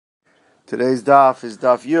Today's daf is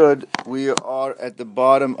daf Yud. We are at the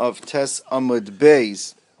bottom of 10a-b.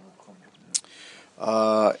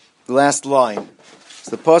 Last line.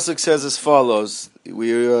 So the pasuk says as follows.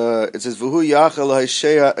 It says, "V'hu yachal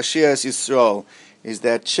ha'sheas Yisrael." Is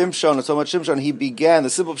that Shimshon? It's so much Shimshon. He began. The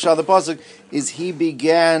simple pshat of the pasuk is he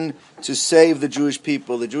began to save the Jewish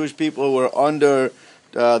people. The Jewish people were under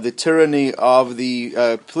the tyranny of the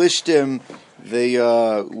Plishtim. They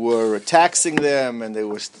were taxing them, and they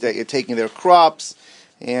were taking their crops.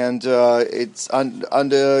 And it's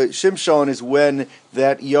under Shimshon is when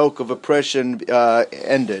that yoke of oppression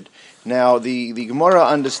ended. Now, the Gemara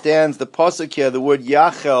understands the pasuk here. The word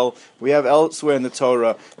yachel we have elsewhere in the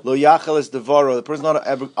Torah. Lo yachel is devaro. The person is not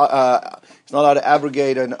allowed to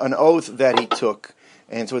abrogate an oath that he took.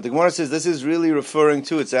 And so what the Gemara says, this is really referring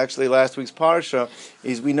to, it's actually last week's parsha,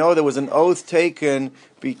 is we know there was an oath taken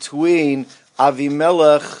between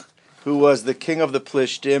Avimelech, who was the king of the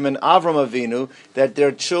Plishtim, and Avram Avinu, that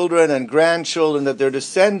their children and grandchildren, that their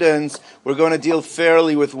descendants were going to deal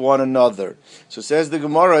fairly with one another. So says the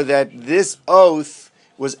Gemara that this oath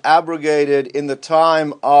was abrogated in the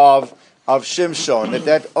time of Shimshon,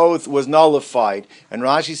 that oath was nullified. And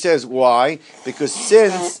Rashi says, why? Because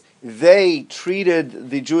since they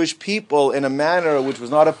treated the Jewish people in a manner which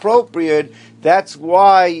was not appropriate, that's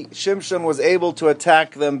why Shimshon was able to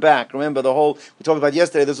attack them back. Remember we talked about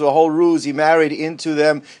yesterday, this was a whole ruse. He married into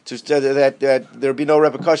them that there'd be no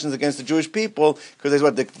repercussions against the Jewish people, because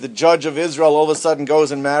the judge of Israel all of a sudden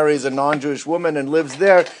goes and marries a non-Jewish woman and lives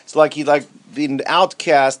there. It's like he'd been an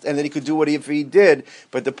outcast, and then he could do if he did.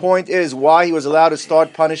 But the point is, why he was allowed to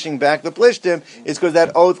start punishing back the Plishtim is because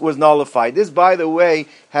that oath was nullified. This, by the way,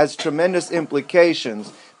 has tremendous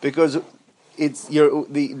implications, because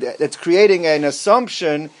it's creating an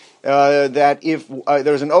assumption that if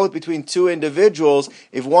there's an oath between two individuals,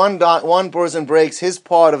 if one person breaks his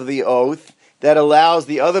part of the oath, that allows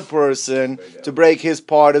the other person to break his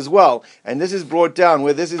part as well. And this is brought down.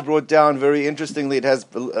 Where this is brought down, very interestingly, it has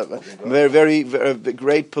very, very, very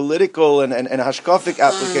great political and hashkafic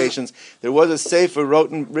applications. There was a sefer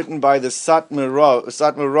written by the Satmar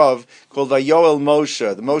Rav called Vayoel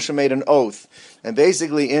Moshe. The Moshe made an oath. And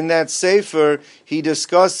basically, in that sefer, he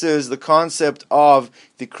discusses the concept of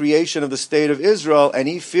the creation of the state of Israel, and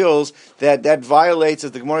he feels that violates,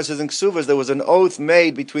 as the Gemara says in Ksuvas, there was an oath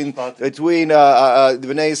made between the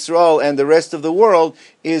Bnei Yisrael and the rest of the world,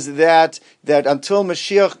 is that until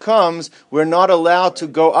Mashiach comes, we're not allowed to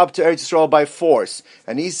go up to Eretz Yisrael by force.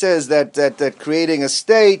 And he says that creating a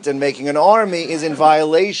state and making an army is in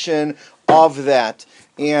violation of that.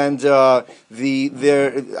 And I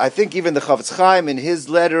think even the Chavetz Chaim in his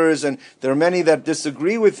letters, and there are many that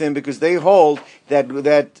disagree with him because they hold that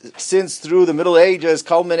since through the Middle Ages,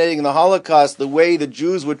 culminating in the Holocaust, the way the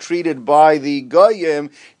Jews were treated by the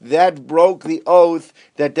Goyim, that broke the oath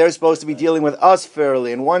that they're supposed to be dealing with us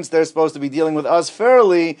fairly. And once they're supposed to be dealing with us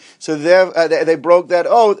fairly, so they broke that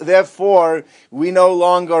oath. Therefore, we no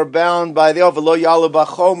longer are bound by the oath, Lo Yalu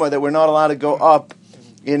B'Choma, that we're not allowed to go up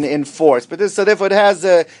in force, but therefore it has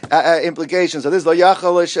implications. So this lo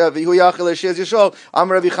yachal v'hu yachal shes yishol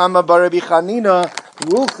Amar Rabbi Chama bar Rabbi Chanina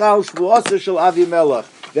ruchal shvuasa shel Avimelech,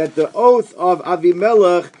 that the oath of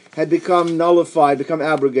Avimelech had become nullified, become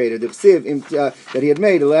abrogated. The chsiv that he had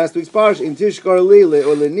made in last week's parsha, im tishkar li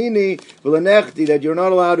le'olenini v'lenechti, that you're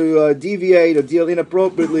not allowed to deviate or deal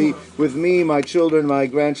inappropriately with me, my children, my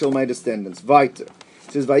grandchildren, my descendants. Weiter.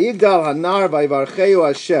 It says vayigdal hanar vayvarcheu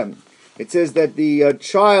Hashem. It says that the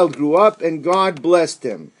child grew up and God blessed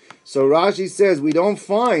him. So Rashi says we don't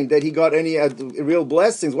find that he got any real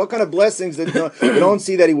blessings. What kind of blessings? We don't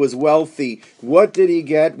see that he was wealthy. What did he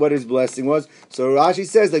get? What his blessing was? So Rashi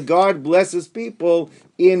says that God blesses people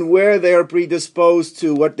in where they are predisposed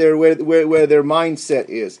to, where their mindset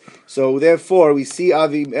is. So therefore, we see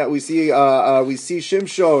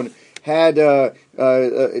Shimshon had a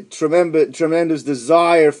tremendous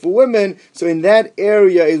desire for women, so in that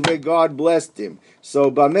area is where God blessed him. So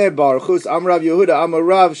Bameh Baruchus Amrav Yehuda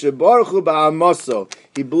Amarav Shebaruchu Ba'amaso,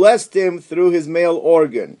 he blessed him through his male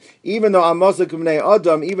organ. Even though Amasa Kumnei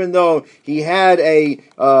Adam, even though he had an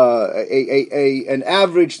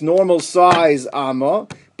average normal size Amma,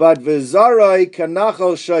 but Vizarai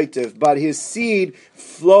Kanachal Shaitif, but his seed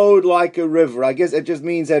flowed like a river. I guess it just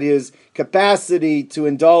means that his capacity to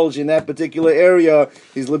indulge in that particular area,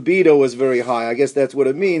 his libido was very high. I guess that's what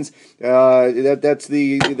it means. That's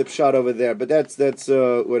the pshat over there. But that's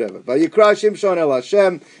whatever. Vayikra Shimshon el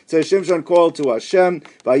Hashem. Says Shimshon called to Hashem.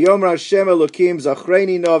 Vayomer Hashem Elokim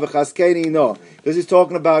zachreni no v'chaskeni no. This is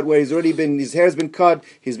talking about where his hair's been cut,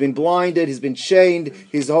 he's been blinded, he's been chained,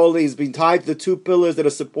 he's been tied to the two pillars that are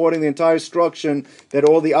supporting the entire structure that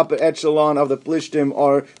all the upper echelon of the Plishtim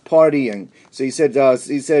are partying. So he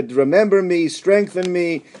said, remember me, strengthen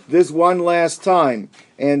me this one last time.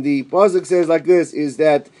 And the pasuk says like this, is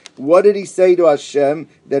that, what did he say to Hashem?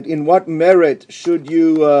 That in what merit should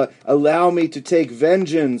you allow me to take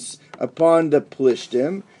vengeance upon the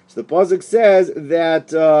Plishtim? So the pasuk says that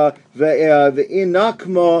ve'inakmo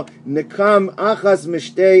nekam achas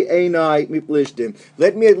mishtei einai miplishtim.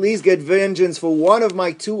 Let me at least get vengeance for one of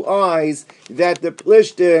my two eyes that the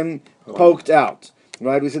Plishtim poked out.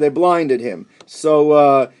 Right? We said they blinded him.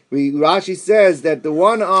 So Rashi says that the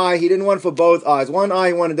one eye he didn't want for both eyes. One eye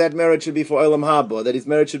he wanted that merit should be for Olam Haba, that his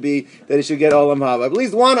merit should be that he should get Olam Haba. At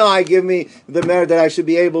least one eye give me the merit that I should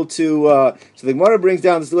be able to. So the Gemara brings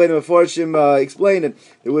down this the way the Meforshim explained it.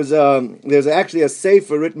 There's actually a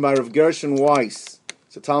sefer written by Rav Gershon Weiss.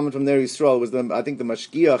 It's a Talmud from Ner Yisrael. It was I think the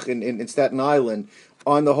Mashgiach in Staten Island,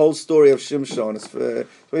 on the whole story of Shimshon. It's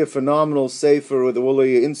really a phenomenal sefer with all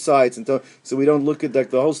the insights, and so we don't look at the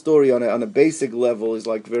whole story on a basic level. Is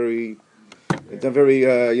like it's a very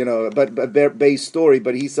base story,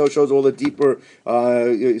 but he shows all the deeper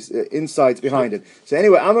insights behind it. So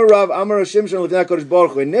anyway, Amar Shimshon l'Dnei HaKadosh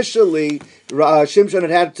Baruch Hu. Initially, Shimshon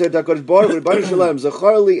had to HaKadosh Baruch Hu, Rebbeinu Shalom,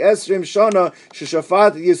 Zachar li esrim shana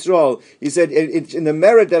sheshafat Yisrael. He said, in the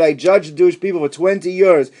merit that I judged Jewish people for 20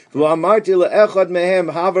 years, V'amarti le'echad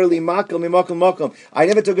mehem haver li makel mimakel makel. I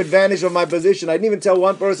never took advantage of my position. I didn't even tell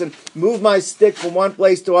one person, move my stick from one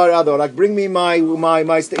place to another, like bring me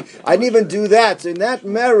my stick. I didn't even do that. So in that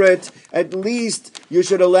merit, at least you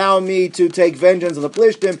should allow me to take vengeance on the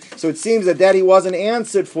Plishtim. So it seems that Daddy wasn't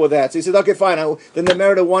answered for that. So he said, okay, fine. Then the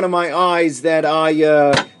merit of one of my eyes that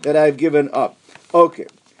I've given up. Okay.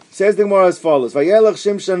 Says the Gemara as follows: Vayelach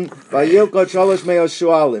Shimshon vayilkot shalosh me'os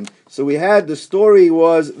shualim. So we had, the story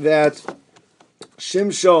was that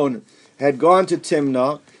Shimshon had gone to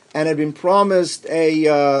Timnah and had been promised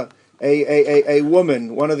a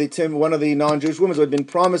woman, one of the non-Jewish women who had been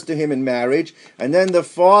promised to him in marriage, and then the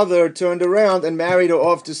father turned around and married her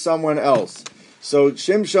off to someone else. So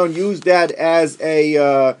Shimshon used that as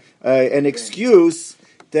an excuse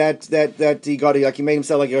that he got, like he made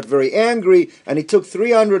himself like he got very angry, and he took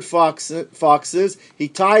 300 foxes, he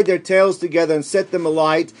tied their tails together and set them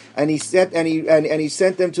alight, and he sent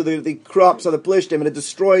them to the crops of the Plishtim, and it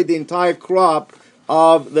destroyed the entire crop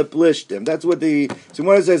of the Plishtim. That's what the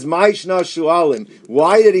Gemara says. Ma'ishna shualim.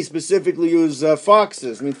 Why did he specifically use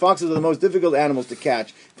foxes? I mean, foxes are the most difficult animals to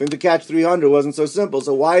catch. For him to catch 300 wasn't so simple.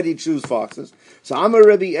 So why did he choose foxes? So Amar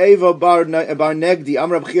Rabbi Eva bar Negdi,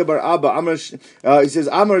 Amar Rabbi Chia bar Abba, he says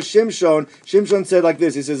Amar Shimshon. Shimshon said like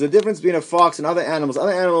this. He says the difference between a fox and other animals.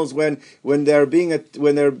 Other animals, when they're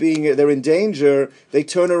in danger, they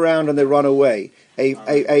turn around and they run away.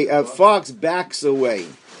 A fox backs away.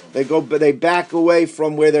 They back away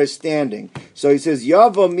from where they're standing. So he says,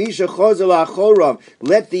 Yavo Misha Chozel Achoram.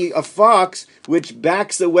 Let a fox which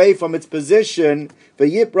backs away from its position, and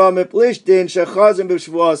let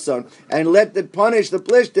it punish the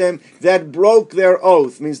Plishtim that broke their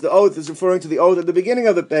oath. Means the oath is referring to the oath at the beginning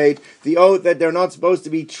of the page, the oath that they're not supposed to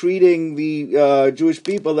be treating the Jewish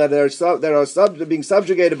people that are being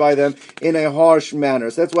subjugated by them in a harsh manner.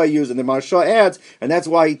 So that's why he used it. The Maharsha adds, and that's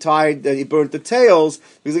why he burnt the tails,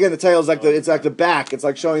 because again the tails it's like the back. It's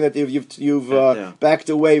like showing that you've backed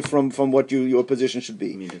away from what your position should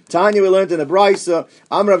be. Tanya, we learned in the Brisa,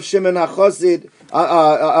 Rav Shimon HaChazid.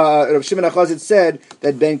 Rav Shimon HaChazid said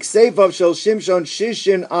that Ben Kseifav Shel Shimshon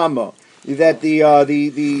Shishin Amma, that the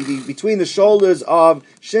between the shoulders of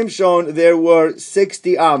Shimshon there were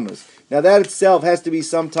 60 ammas. Now that itself has to be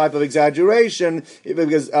some type of exaggeration,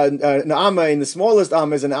 because an amma in the smallest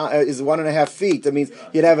amma is 1.5 feet. That means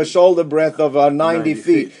he'd have a shoulder breadth of 90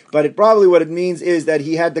 feet. But what it means is that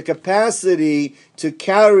he had the capacity to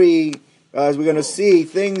carry, as we're going to see,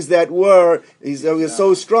 things that he was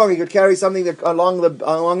so strong he could carry something that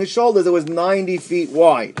along his shoulders that was 90 feet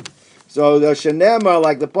wide. So the Shenema,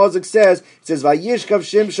 like the pasuk says, it says Vayishkav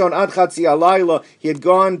Shimshon ad Chatzi Alayla. He had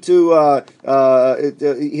gone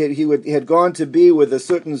he had gone to be with a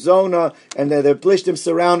certain zona, and the Plishtim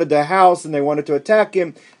surrounded the house, and they wanted to attack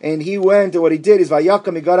him. And he went, and what he did is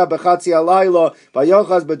Vayakam he got up Chatzi Alayla,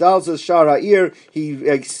 Vayochaz Bedalzas Shar Ha'ir. He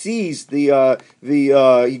seized he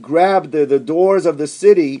grabbed the doors of the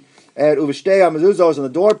city, and uvshtei hamezuzos on the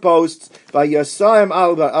doorposts, vayasayim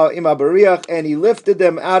al imabariach, and he lifted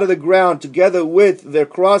them out of the ground together with their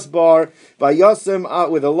crossbar, vayasim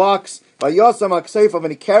with the locks, vayasam akseifav,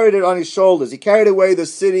 and he carried it on his shoulders. He carried away the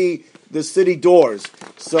city doors.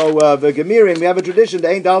 So the Gemirim, we have a tradition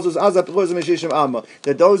that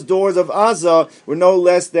those doors of Azza were no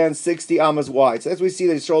less than 60 amas wide. So as we see,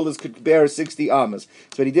 that his shoulders could bear 60 amas.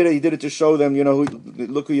 So he did it to show them,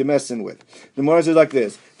 look who you're messing with. The Morah says like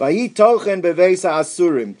this: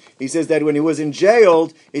 he says that when he was in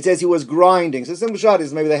jail, it says he was grinding. So simple shot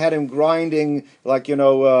is maybe they had him grinding like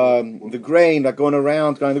the grain, like going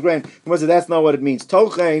around grinding the grain. That's not what it means.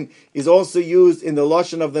 Tochen is also used in the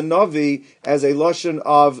lashon of the Navi as a lashon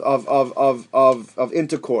of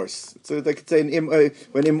intercourse. So they could say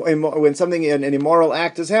when something an immoral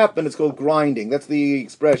act has happened, it's called grinding. That's the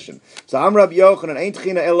expression. So Amrab Yochanan ain't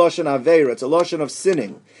china el lashon aveira. It's a lashon of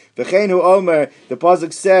sinning. V'cheinu Omer, the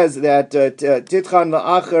pasuk says that titchan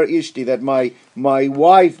la'achar ishti, that my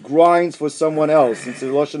wife grinds for someone else. It's a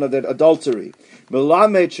lashon of that adultery.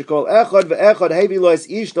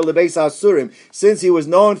 Since he was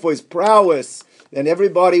known for his prowess, and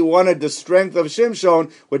everybody wanted the strength of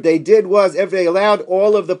Shimshon, what they did was, if they allowed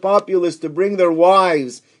all of the populace to bring their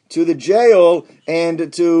wives to the jail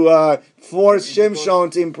and to force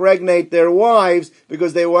Shimshon to impregnate their wives,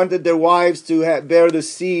 because they wanted their wives to bear the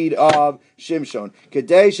seed of Shimshon.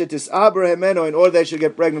 In order they should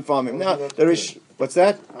get pregnant from him. Now, what's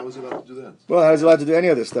that? How was he allowed to do that? Well, how was he allowed to do any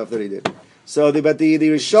other stuff that he did? So, the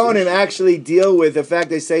Rishonim actually deal with the fact,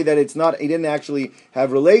 they say that it's not, he didn't actually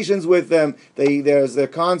have relations with them. There's the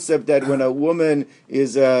concept that when a woman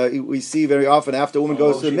is, we see very often after a woman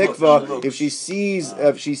goes to the mikvah, if she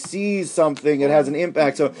sees something, it has an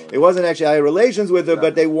impact. So it wasn't actually I had relations with her,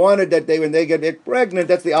 but they wanted that when they get pregnant,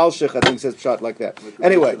 that's the al-shich, I think says shot like that.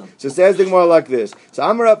 Anyway, so it says the Gemara like this. So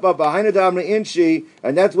Amrap Baba Damra Inchi,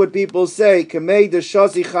 and that's what people say, Kamei de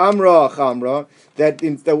Shasi Chamra. That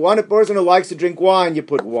the one person who likes to drink wine, you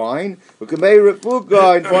put wine. In front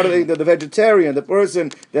of the vegetarian, the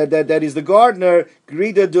person that is the gardener,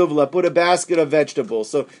 grida duvla, put a basket of vegetables.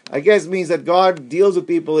 So I guess it means that God deals with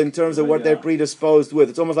people in terms of what they're predisposed with.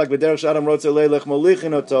 It's almost like B'derech Shadam Rotze Leilech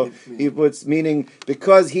Molichin Oto. He puts, meaning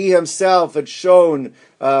because he himself had shown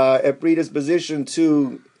a predisposition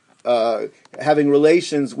to having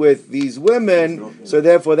relations with these women, so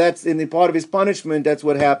therefore that's in the part of his punishment. That's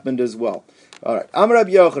what happened as well. All right. Amrab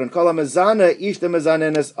Yochanan, kol hamazana ish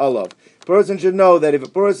mazanenes alav. Person should know that if a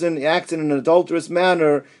person acts in an adulterous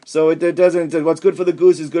manner, so it doesn't. What's good for the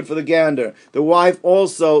goose is good for the gander. The wife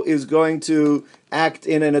also is going to act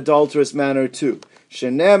in an adulterous manner too.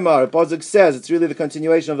 Shenemar, the pasuk says, it's really the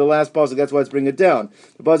continuation of the last pasuk. That's why it's bringing it down.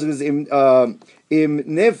 The pasuk is im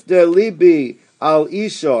nifta libi al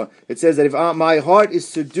isha. It says that if my heart is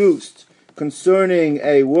seduced concerning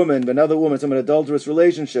a woman, another woman, some adulterous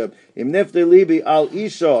relationship, im nifta libi al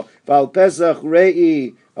isha val pesach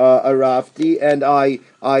rei arafti, and I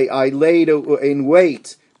laid in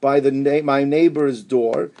wait by my neighbor's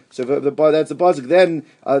door. So that's the pasuk. Then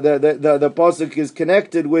the pasuk is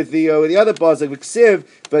connected with the other pasuk. Ksiv,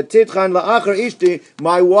 but titchan la'achar ishti,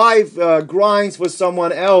 my wife grinds for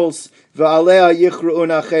someone else. And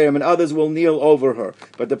others will kneel over her.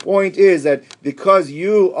 But the point is that because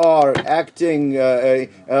you are acting, you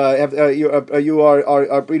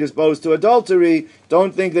are predisposed to adultery,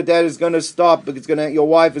 don't think that is going to stop, because your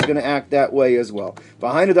wife is going to act that way as well.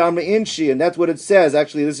 Behind the Amra Inshi, and that's what it says.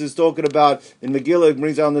 Actually, this is talking about in Megillah. It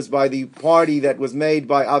brings on this by the party that was made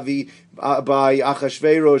by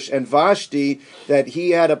Achashverosh and Vashti, that he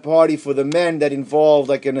had a party for the men that involved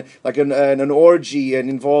like an orgy and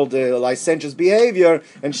involved licentious behavior,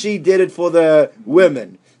 and she did it for the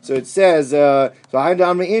women. So it says behind the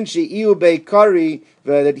Amri Inchi Iu Kari,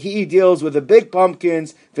 that he deals with the big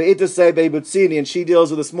pumpkins, and she deals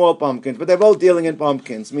with the small pumpkins, but they're both dealing in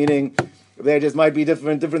pumpkins, meaning there just might be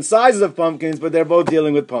different sizes of pumpkins, but they're both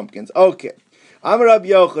dealing with pumpkins. Okay. Amar Rabbi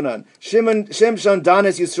Yochanan, Shimshon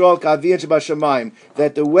danes Yisrael ka'aviyin shebashamayim,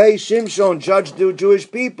 that the way Shimshon judged the Jewish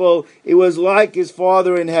people, it was like his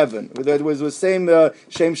father in heaven. It was the same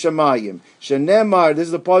Shem Shamayim. Shenemar, this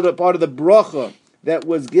is a part of the bracha that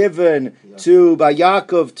was given by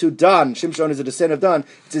Yaakov to Dan. Shimshon is a descendant of Dan.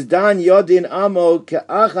 It says, Dan Yodin Amo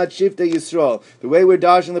Ka'achat Shifta Yisrael. The way we're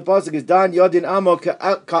dashing the pasuk is Dan Yodin Amo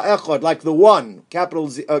Ka'echad, like the one,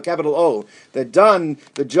 capital O. That Dan,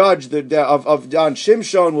 the judge of Dan,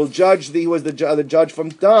 Shimshon will judge. He was the judge from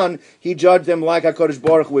Dan. He judged them like HaKadosh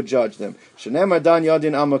Baruch would judge them. Shenemar Dan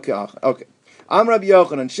Yodin Amo Ka'achat. Okay. Am Rabbi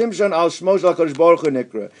Yochanan, Shimshon al Shmo shel HaKadosh Baruch Hu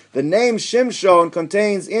nikra. The name Shimshon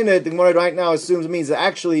contains in it, the Gemara right now assumes it means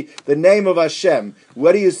actually the name of Hashem.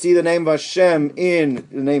 Where do you see the name of Hashem in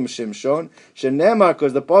the name Shimshon? Shenemar,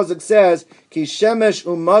 because the pasuk says, Ki Shemesh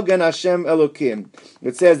umagan Hashem Elokim.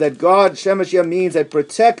 It says that God, Shemesh means a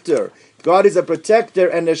protector. God is a protector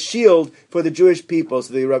and a shield for the Jewish people.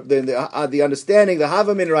 So the understanding, the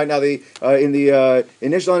Havamin right now, in the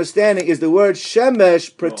initial understanding is the word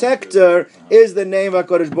Shemesh, protector, is the name of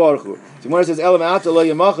HaKadosh Baruch Hu. So when it says Elam Ata Lo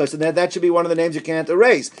Yamachas, so that should be one of the names you can't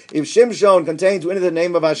erase. If Shimshon contains within the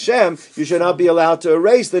name of Hashem, you should not be allowed to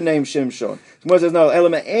erase the name Shimshon. So says no,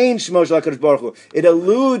 Elam Ein Shmo Shel HaKadosh Baruch Hu. It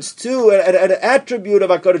alludes to an attribute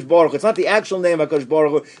of HaKadosh Baruch Hu. It's not the actual name of HaKadosh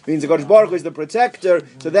Baruch Hu. It means HaKadosh Baruch Hu is the protector,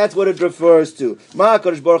 so that's what it refers to. Ma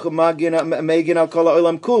HaKadosh Baruch Hu Megin Al Kol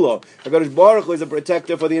Ha'olam Kulo. HaKadosh Baruch Hu is a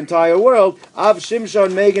protector for the entire world. Av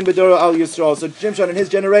Shimshon Megin B'Doro Al Yisrael. So Shimshon in his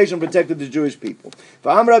generation protected the Jewish people.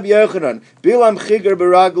 V'am Rabbi Yochanan, Bilam Chiger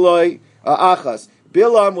B'Ragloi Achas.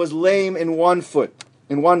 Bilam was lame in one foot,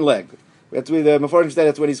 in one leg. That's when the Mefarshim said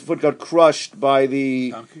that's when his foot got crushed by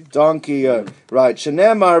the donkey. Right.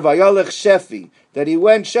 Shenemar Vayalech Shefi. That he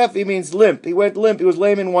went, Shefi means limp. He went limp. He was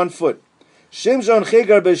lame in one foot. Shimshon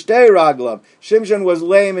Chigar B'Shtei Raglav. Shimshon was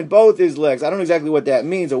lame in both his legs. I don't know exactly what that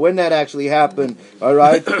means or when that actually happened. All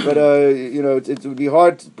right, but it would be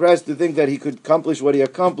hard pressed to think that he could accomplish what he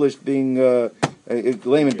accomplished being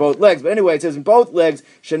lame in both legs. But anyway, it says in both legs,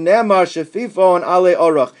 Shenemar Shefifon Ale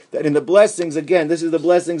Orach. That in the blessings, again, this is the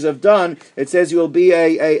blessings of done. It says you will be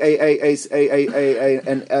a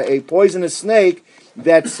poisonous snake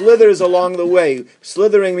that slithers along the way.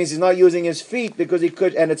 Slithering means he's not using his feet because he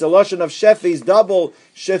could, and it's a lashon of shefi's double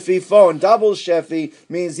shefifon. Double shefi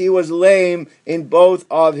means he was lame in both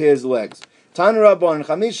of his legs. Tan Rabban,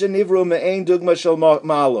 Chamisha Nivru Me'ein Dugma Shel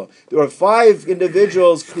Ma'alo. There were 5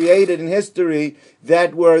 individuals created in history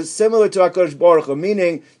that were similar to HaKadosh Baruch Hu,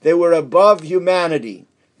 meaning they were above humanity.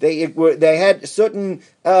 They had certain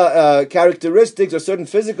characteristics or certain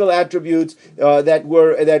physical attributes that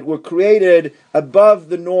were created above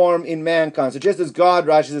the norm in mankind. So just as God,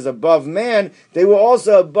 Rashi says, above man, they were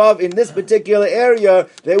also above in this particular area.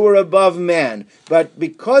 They were above man, but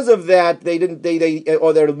because of that, they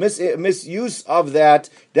their misuse of that.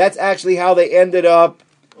 That's actually how they ended up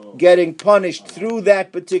getting punished through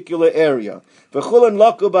that particular area. They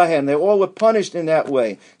all were punished in that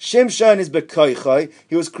way. Shimshon is bekoichai.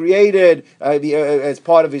 He was created as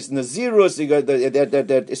part of his nazirus. He got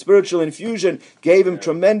that spiritual infusion gave him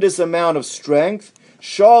tremendous amount of strength.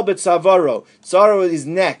 Shal betzavaro. Tzaro is his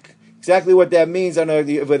neck. Exactly what that means. I don't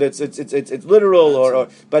know whether it's literal or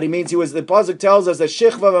but he means he was. The pasuk tells us that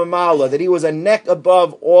shichva v'mala, that he was a neck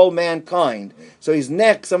above all mankind. So his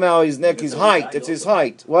neck, somehow his height. It's his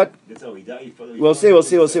height. What? We'll see.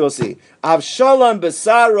 Avshalom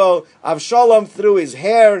besaro. Avshalom through his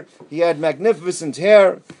hair. He had magnificent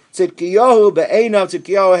hair. Tzidkiyahu be'einav.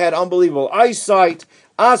 Tzidkiyahu had unbelievable eyesight.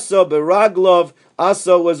 Asa beraglov.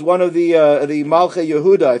 Asa was one of the Malchei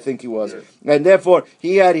Yehuda, I think he was, and therefore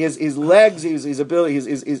he had his legs, his ability,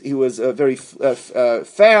 he was very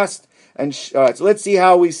fast. And all right, so let's see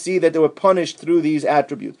how we see that they were punished through these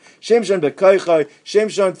attributes. Shimshon bekoichai,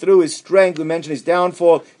 Shimshon through his strength. We mentioned his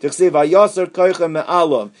downfall. Tichsiv vayasar koicha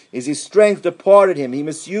me'alov. Is his strength departed him? He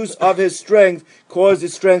misuse of his strength caused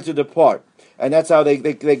his strength to depart, and that's how they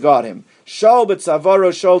got him. Shaul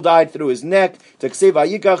betzavaro, Shaul died through his neck. Taksiv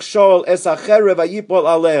vayikach Shaul es hacherev vayipol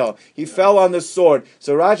aleho. He fell on the sword.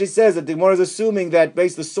 So Rashi says that the Gemara is assuming that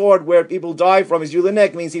the sword where people die from is the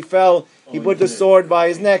neck means he fell. He put the sword by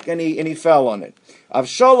his neck and he fell on it.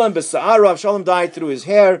 Avshalom b'sa'ara. Avshalom died through his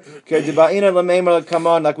hair. Kediba'ina l'meimer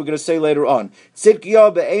l'kaman, like we're going to say later on.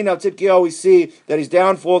 Tzidkiyahu be'einav. Tzidkiyahu, we see that his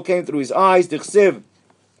downfall came through his eyes. Dichsiv.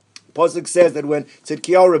 Pasuk says that when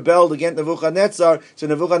Tzidkiyahu rebelled against Nebuchadnezzar, so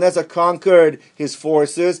Nebuchadnezzar conquered his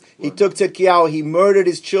forces. He took Tzidkiyahu, he murdered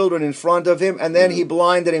his children in front of him, and then he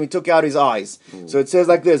blinded him, he took out his eyes. So it says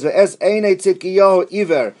like this, Ve'es eine Tzidkiyahu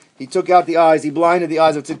iver. He took out the eyes, he blinded the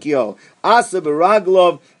eyes of Tzidkiyahu. Asa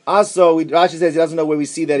beraglov. Asa, Rashi says he doesn't know where we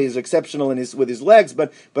see that he's exceptional with his legs,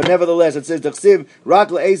 but nevertheless it says Dachsiv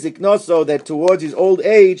Ragla Ezik Noso, that towards his old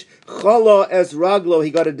age, Chala es Raglo, he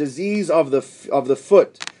got a disease of the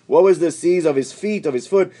foot. What was the disease of his feet, of his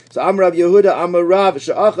foot? So Amrav Yehuda, Amarav,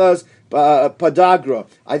 Sha'achas, Padagra.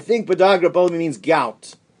 I think Padagra probably means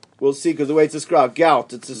gout. We'll see, because the way it's described,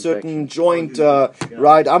 gout. It's a certain joint,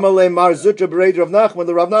 right? Amalei Mar Zutra Bereder of Nachman,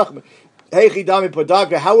 the Rav Nachman. Heichidami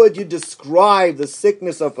Padagra. How would you describe the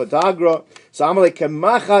sickness of Padagra? So Amalei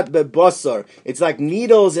Kemachat Bebasar. It's like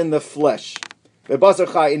needles in the flesh.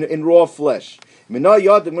 Bebasar Chai, in raw flesh. How did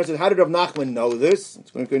Rav Nachman know this?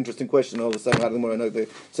 It's an interesting question all of a sudden. How did the know this?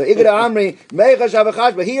 So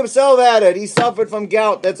but he himself had it. He suffered from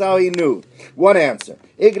gout. That's how he knew. One answer.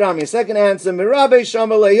 Igramri. Second answer. Mirabe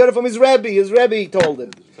Shamalei. He heard it from his Rabbi. His Rabbi told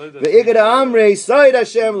him. The Igad Amri Said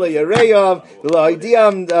Hashem LeYareyav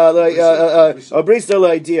LeIdiam Abrisa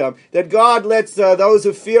LeIdiam, that God lets those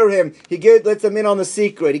who fear Him, lets them in on the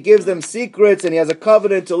secret. He gives them secrets, and He has a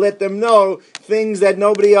covenant to let them know things that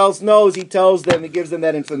nobody else knows. He tells them. He gives them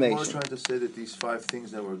that information. Are trying to say that these 5 things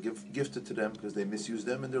that were gifted to them because they misused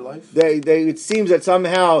them in their life? It seems that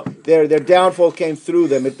somehow their downfall came through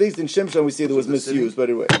them. At least in Shimshon we see there was misuse. But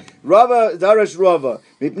anyway, Rava Darash Rava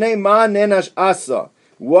Mipnei Ma Nenash Asa.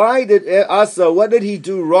 Why did Asa? What did he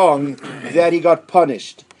do wrong that he got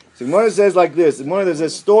punished? So Gemara says like this. There's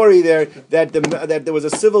a story there that there was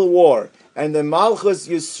a civil war, and the Malchus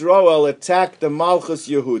Yisrael attacked the Malchus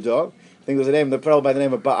Yehuda. I think there was a name, the fellow by the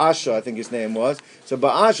name of Baasha. I think his name was. So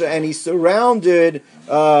Baasha, and he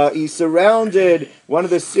surrounded one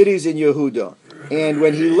of the cities in Yehuda. And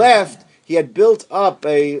when he left, he had built up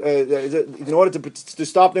in order to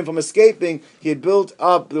stop them from escaping. He had built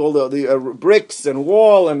up all the bricks and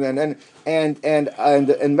wall, and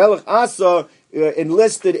Melech Asa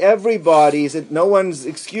enlisted everybody. He said no one's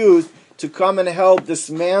excused to come and help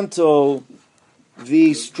dismantle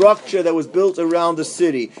the structure that was built around the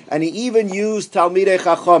city, and he even used Talmidei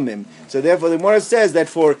Chachamim. So therefore, the Gemara says that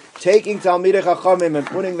for taking Talmidei Chachamim and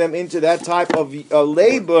putting them into that type of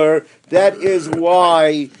labor, that is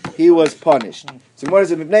why he was punished. So Gemara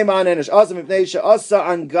says, because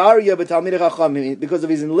of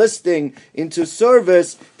his enlisting into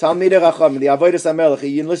service, Talmidei Chachamim, the Avodas HaMelech,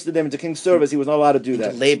 he enlisted them into king's service. He was not allowed to do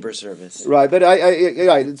that. Labor service. Right, but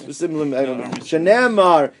it's similar. I don't know.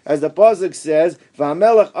 Shenamar, as the pasuk says,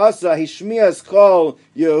 V'Hamelech Asa Hishmias Kol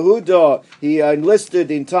Yehuda. He enlisted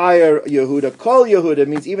the entire Yehuda. Kol Yehuda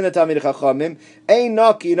means even the Talmidei Chachamim. Ein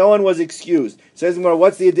Naki, no one was excused. Says Gemara,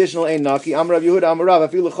 what's the additional Ein Naki? Amrav Yehuda Amarav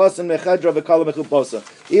Afilu Chasen Mechedra V'Kala Mechuposa.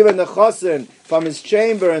 Even the Chasen from his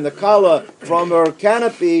chamber and the Kala from her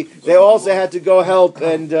canopy, they also had to go help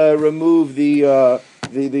and remove the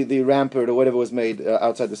rampart or whatever was made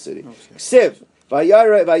outside the city. Siv.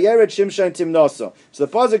 Vayered Shimshon Timnosa. So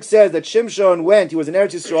the pasuk says that Shimshon went. He was in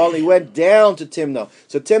Eretz Yisrael, and he went down to Timnah.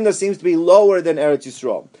 So Timnah seems to be lower than Eretz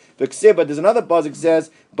Yisrael. But there's another pasuk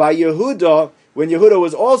says by Yehuda, when Yehuda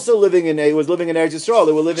was also living in Eretz Yisrael,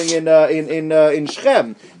 they were living in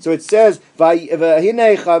Shechem. So it says that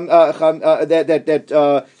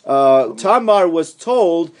Tamar was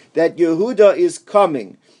told that Yehuda is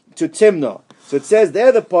coming to Timnah. So it says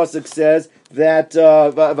there, the pasuk says that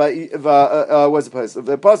what's the pasuk?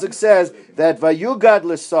 The pasuk says that Vayugad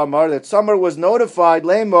l'Samar, that Samar was notified.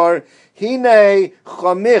 Lemar Hine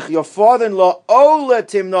Chamich, your father-in-law Ola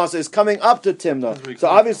Timnah is coming up to Timnah. So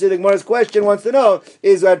obviously the Gemara's question wants to know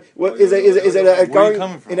is that is it going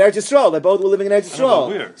in Eretz Yisrael? They both were living in Eretz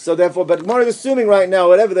Yisrael. So therefore, but Gemara is assuming right now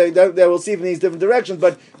whatever they will see from these different directions.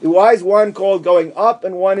 But why is one called going up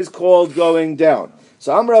and one is called going down?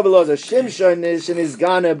 So Amar Abelazar, Shimshon is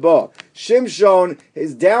Ganeba. Shimshon,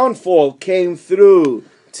 his downfall came through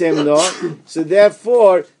Timnah. So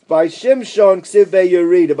therefore, by Shimshon, Ksiv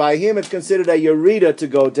Yerida. By him, it's considered a Yerida to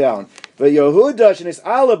go down. But Yehuda and his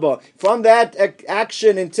Alaba, from that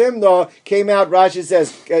action in Timnah came out. Rashi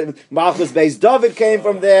says Malchus Beis David came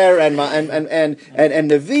from there, and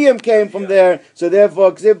Nevi'im came from there. So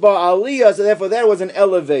therefore, Ksiv Aliyah. So therefore, there was an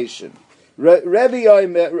elevation. Rabbi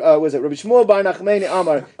Shmuel Bar Nachmani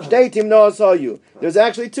Amar Shtei Timnah saw you. There's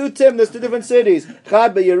actually 2 Timnahs, 2 different cities.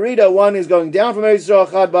 Chad Yerida, one is going down from Eretz Yisrael.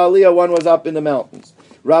 Chad Ba'aliyah, one was up in the mountains.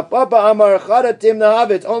 Rav Papa Amar Chada Timnah Have.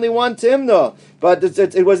 It's only one Timnah, but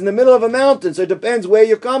it was in the middle of a mountain, so it depends where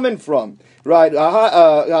you're coming from, right? The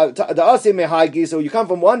Asim Mehaigi, so you come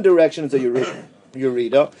from one direction, so Yerida.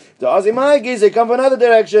 The Azimaigis, they come from another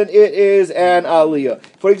direction, it is an Aliyah.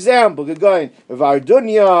 For example, going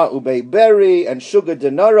Vardunya, Ubei Beri, and Sugar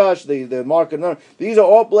Denarash, the market. These are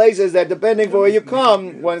all places that, depending for where you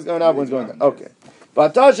come, one's going up, one's going down. Okay.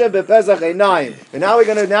 And now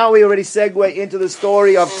we already segue into the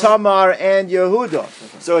story of Tamar and Yehuda.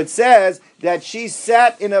 So it says that she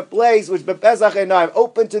sat in a place which Bepesach Einayim,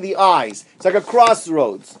 open to the eyes. It's like a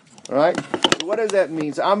crossroads. All right? So what does that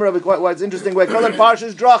mean? So Amr, what's interesting, we call it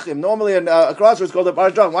Parshas Drachim. Normally a crossroads is called a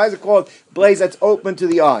Parshas Drachim. Why is it called a place that's open to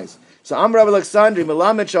the eyes? So Amr Alexandri,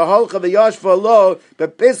 Melamed Shaholcha v'Yashva Lo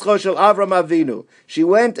Bepischo Shel Avram Avinu. She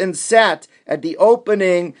went and sat at the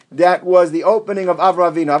opening that was the opening of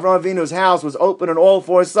Avraham Avinu. Avraham Avinu's house was open on all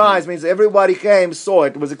four sides, means everybody came, saw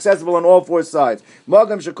it. It was accessible on all four sides.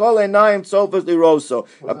 Magam Shekol Einayim Tzofas Liroso,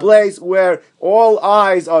 a place where all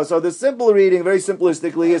eyes are. So the simple reading, very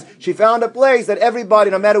simplistically, is she found a place that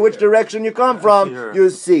everybody, no matter which direction you come from, you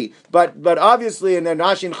see. But obviously, and then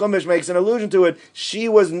Rashi and Chumash makes an allusion to it, she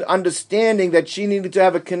was understanding that she needed to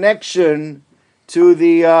have a connection to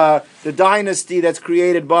the dynasty that's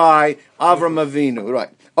created by Avram Avinu. Right.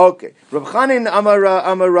 Okay. Rav Chanin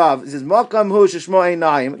Amarav says, Makam hu sheshmo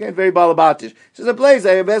Einayim. Again, very balabatish. There's a place,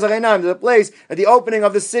 there's a place at the opening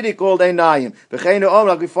of the city called Einayim. V'cheinu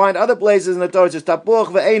Omrak, we find other places in the Torah, it says Tapuch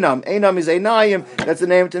ve'Einam. Einam is Einayim. That's the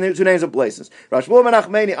name, two names of places. Rashbu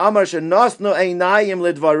Menachmeni Amar shenosnu Einayim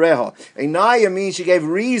lidvareha. Einayim means she gave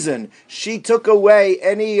reason. She took away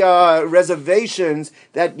any reservations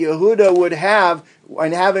that Yehuda would have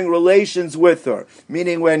and having relations with her.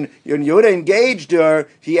 Meaning when Yehuda engaged her,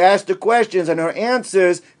 he asked her questions and her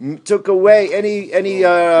answers took away any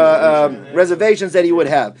reservations that he would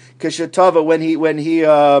have. Kashatava when he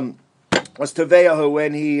was Taveyahu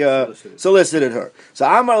when he solicited her. So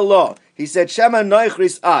Amar Allah, he said, Shema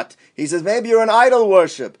noichris at. He says, maybe you're an idol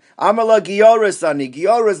worship. Amala Gioris Ani.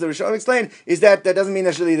 Gioris, the Rishon explained, is that doesn't mean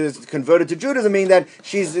that she's converted to Judaism, mean that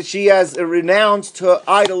she has renounced her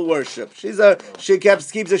idol worship. She keeps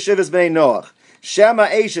a Shivas Bnei Noach. Shema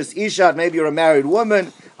Eishis Ishat, maybe you're a married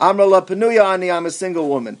woman. Amrala Penuya Ani, I'm a single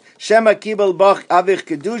woman. Shema Kibel Bach Avich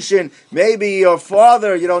Kedushin, maybe your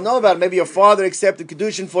father, you don't know about it, maybe your father accepted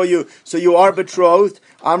Kedushin for you, so you are betrothed.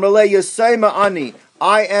 Amrala Yasema Ani,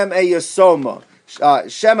 I am a Yasoma.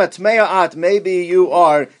 Shema Tmea'at, maybe you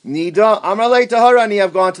are Nida. Amralei Taharani,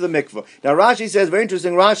 I've gone to the mikveh. Now Rashi says, very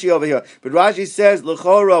interesting Rashi over here, but Rashi says,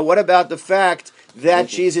 L'chora, what about the fact that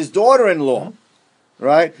she's his daughter-in-law?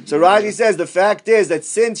 Right? So Rashi says, the fact is that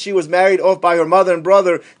since she was married off by her mother and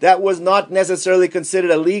brother, that was not necessarily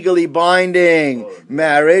considered a legally binding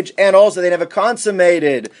marriage, and also they never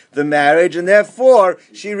consummated the marriage, and therefore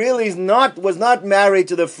she really was not married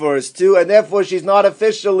to the first two, and therefore she's not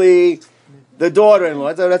officially the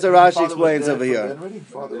daughter-in-law. That's what Rashi explains over here.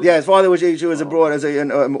 Yeah, his father she was abroad as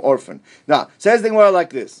an orphan. Now, says the Gemara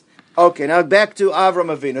like this. Okay, now back to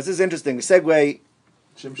Avram Avinu. This is interesting. Segue.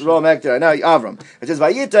 Now Avram. It says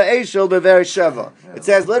Vayita Eishel beVer Sheva. It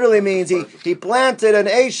says literally means he planted an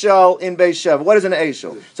Eishel in Beis Sheva. What is an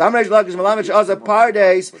Eishel? So Amreish Lakish Malamich Aza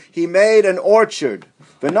Pardes. He made an orchard.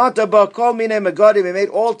 He made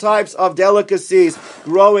all types of delicacies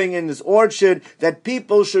growing in this orchard that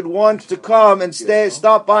people should want to come and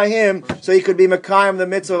stop by him so he could be Mekayim the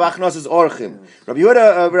mitzvah of Achnos's Orchim. Rabbi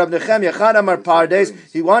Yehuda, Rabbi Nechemia, Chad Amar Pardes,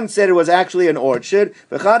 he once said it was actually an orchard.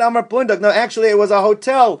 Chad Amar Pundak, no, actually it was a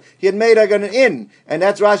hotel. He had made an inn. And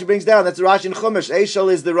that's Rashi brings down, that's Rashi in Chumash.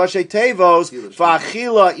 Eishel is the Roshei Tevos,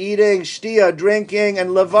 Fa'achila, eating, Shtia, drinking,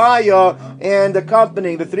 and Levaya, and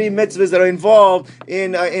accompanying, the three mitzvahs that are involved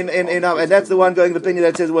in and that's the one going the opinion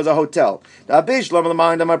that says it was a hotel. Now you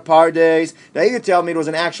tell me it was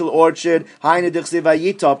an actual orchard.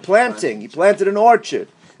 Planting. He planted an orchard.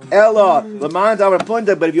 Ella,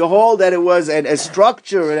 but if you hold that it was a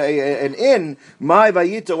structure, an inn, my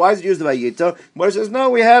vayita, why is it used the vayita? Moshe says, no,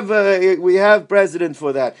 we have precedent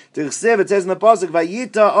for that. It says in the pasuk,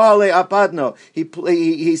 vayita ale apadno. He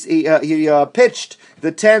pitched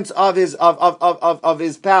the tents of his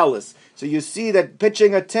palace. So you see that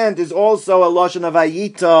pitching a tent is also a lashon of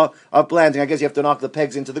vayita of planting. I guess you have to knock the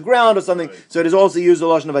pegs into the ground or something. Right. So it is also used a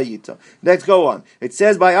lashon of vayita. Let's go on. It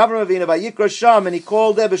says by Avram Avinu vayikra Sham, and he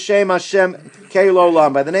called there b'shem Hashem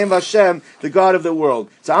Keilolam, by the name of Hashem, the God of the world.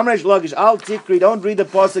 So Amreish Lakish al Tikri, don't read the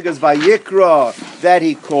pasuk as vayikra that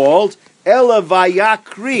he called. Ela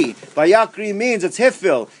vayakri. Vayakri means it's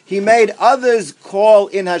hifil. He made others call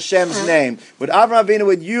in Hashem's name. What Avraham Avinu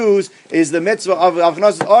would use is the mitzvah of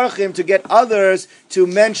Avnos Orchim to get others to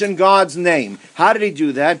mention God's name. How did he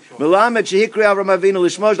do that?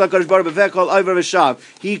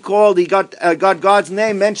 He got God's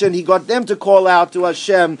name mentioned. He got them to call out to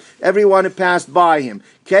Hashem, everyone who passed by him.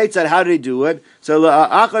 Kate said, how did he do it? So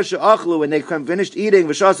when they finished eating,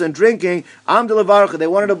 v'shas and drinking, they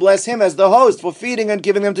wanted to bless him as the host for feeding and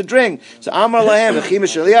giving them to drink. So Amar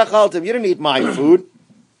lahem, you didn't eat my food.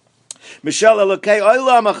 You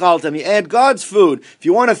add God's food. If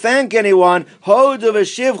you want to thank anyone,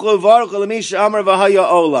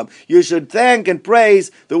 you should thank and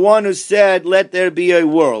praise the one who said, let there be a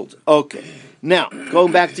world. Okay. Now,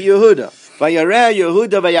 going back to Yehuda. It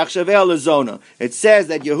says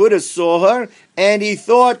that Yehuda saw her and he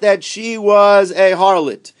thought that she was a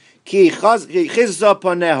harlot. because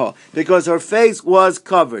her face was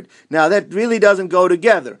covered. Now that really doesn't go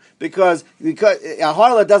together because a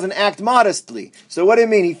harlot doesn't act modestly. So what do you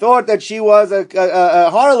mean? He thought that she was a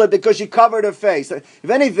harlot because she covered her face. If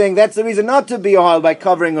anything, that's the reason not to be a harlot, by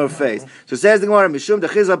covering her face. So says the Gemara, Mishum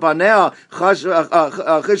dechiza paneh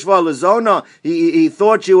chishva lezona. He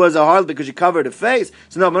thought she was a harlot because she covered her face.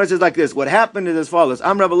 So no, Gemara says like this. What happened is as follows: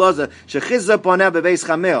 Am Rabbi Loza shechiza paneh bebeis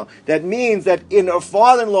chamel. That means that in her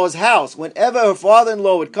father-in-law's house, whenever her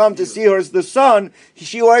father-in-law would come to see her, the son,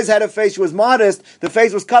 she always had a face. She was modest. The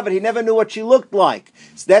face was covered. He never knew what she looked like.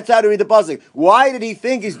 So that's how to read the pasuk. Why did he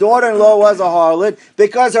think his daughter-in-law was a harlot?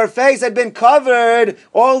 Because her face had been covered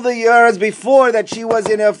all the years before that she was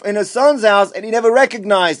in her son's house, and he never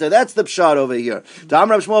recognized her. That's the pshat over here. To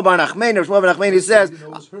Amr Shmuel bar Nachman, he says,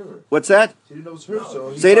 what's that? He didn't know it was her.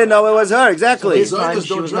 So he didn't know it was her, exactly. So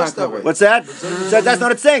don't dress that way. What's that? So that's not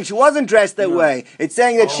what it's saying. She wasn't dressed that way. It's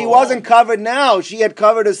saying that she wasn't covered now. She had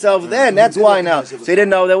covered herself then. That's why now. So he didn't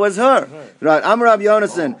know that was her. Right. Amr Rabbi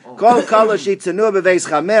Yonason. Kol kala shetzanu beveis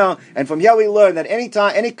chamel. And from here we learn that any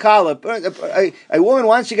kala, a woman,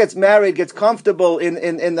 once she gets married, gets comfortable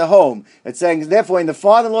in the home. It's saying, therefore, in the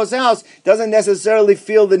father-in-law's house, doesn't necessarily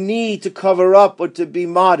feel the need to cover up or to be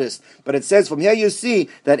modest. But it says, from here you see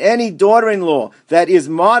that any daughter-in-law that is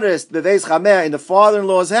modest, beveis chamel, in the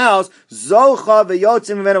father-in-law's house, zocha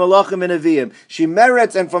veyotzim mimena malachim v'neviim. She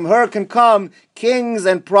merits, and from her can come kings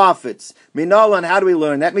and prophets. Minolan, how do we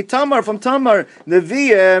learn that? Mitamar, from Tamar,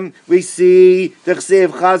 Nevi'im, we see the Chsev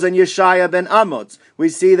Chazan Yeshaya ben Amos. We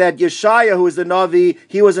see that Yeshaya, who was the Navi,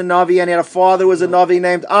 he was a Navi, and he had a father who was a Navi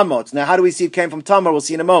named Amos. Now, how do we see it came from Tamar? We'll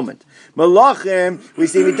see in a moment. Malachim, we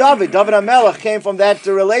see with David. David HaMelech came from that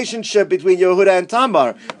relationship between Yehuda and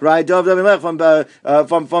Tamar, right? David HaMelech,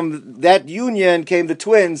 from that union came the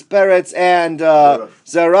twins, Peretz and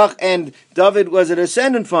Zerach, and David was a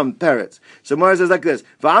descendant from Peretz. So Mara says like this: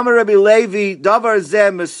 V'amar Rabbi Levi, davar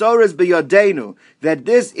zeh mesoras b'yadenu. That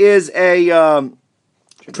this is a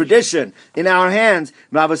tradition in our hands,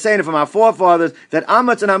 saying from our forefathers, that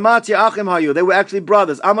Amatz and Amatzia Achim Hayu, they were actually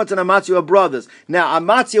brothers. Amatz and Amatzia were brothers. Now,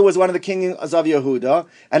 Amatzia was one of the kings of Yehuda,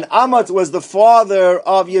 and Amatz was the father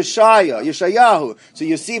of Yeshayahu. So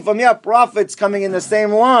you see from here, prophets coming in the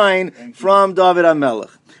same line from David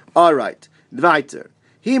HaMelech. All right, weiter.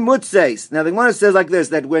 He mutzeis. Now the Gemara says like this: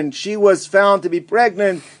 that when she was found to be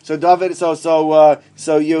pregnant, so Yehuda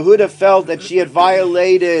felt that she had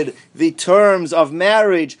violated the terms of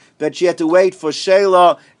marriage, that she had to wait for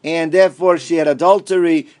Shelah, and therefore she had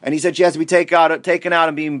adultery, and he said she has to be taken out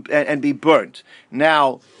and be burnt.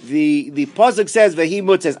 Now the pasuk says vehi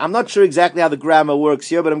mutzeis. I'm not sure exactly how the grammar works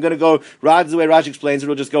here, but I'm going to go the way Rashi explains it.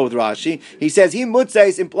 We'll just go with Rashi. He says he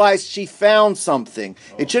mutzeis implies she found something.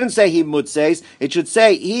 It shouldn't say he mutzeis. It should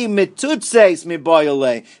say he mitutzeis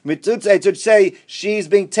mibayale. Mitutzeis. It should say she's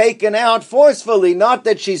being taken out forcefully, not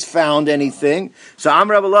that she's found anything. So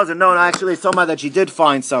Amr Rabbi Lazar, no, actually it's talking about that she did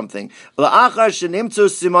find something. La'achar shenimtzu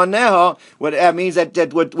simaneha. What means that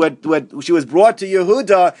what she was brought to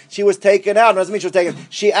Yehuda, she was taken out. It doesn't mean she was taken.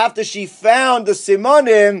 After she found the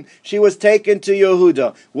simanim, she was taken to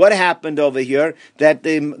Yehuda. What happened over here? That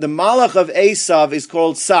the malach of Esav is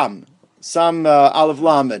called Sam. Aleph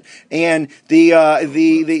Lamed, and the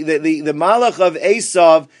malach of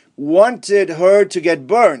Esav wanted her to get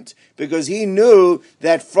burnt because he knew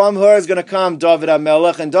that from her is going to come David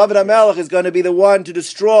HaMelech, and David HaMelech is going to be the one to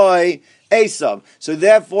destroy Esav. So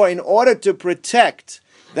therefore, in order to protect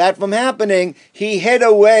that from happening, he hid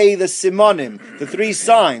away the simonim, the three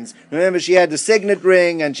signs. Remember, she had the signet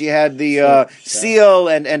ring, and she had the seal,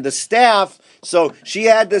 and the staff. So she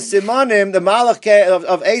had the simonim, the malach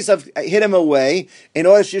of Esav hid him away in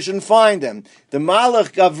order she shouldn't find him. The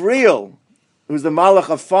malach Gavriel, who's the malach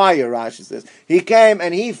of fire, Rashi says, he came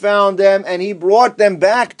and he found them and he brought them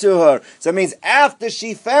back to her. So it means after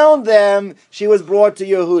she found them, she was brought to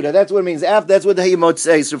Yehuda. That's what it means. That's what the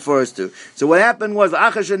Himotzeis refers to. So what happened was,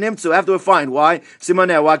 after we find. Why?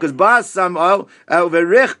 Simoneh. Why? Because Bas Samuel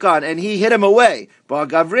Verichkan, and he hid him away. But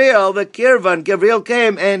Gavriel, the Kirvan, Gavriel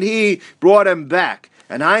came and he brought him back.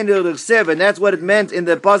 And that's what it meant in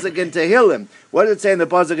the pasuk in Tehillim. What does it say in the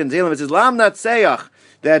pasuk in Tehillim? It says, Lam Natseach.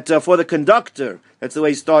 That for the conductor, that's the way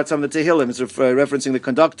he starts on the Tehillim. It's referencing the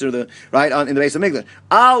conductor, in the base of Migdash.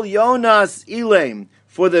 Al Yonas Ilaim,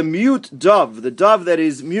 for the mute dove, the dove that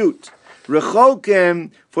is mute.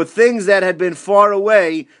 Rechokim, for things that had been far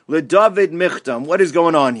away. LeDavid Michtam. What is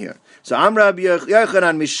going on here? So Amr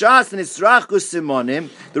Yochanan Mishas Nisrachus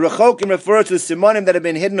Simonim. The Rechokim refers to the Simonim that have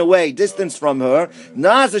been hidden away, distanced from her.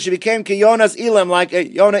 Nasa, she became Yonas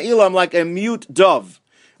Ilam, like a mute dove.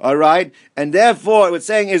 All right, and therefore, what's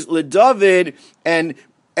saying is LeDavid, and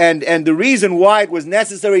and the reason why it was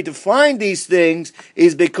necessary to find these things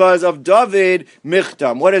is because of David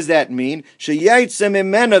Michtam. What does that mean?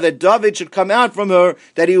 That David should come out from her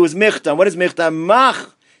that he was Michtam. What is Michtam?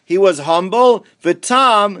 Mach, he was humble.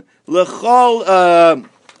 V'tam l'chol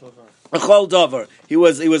davar. He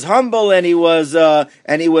was humble and he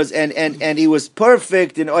was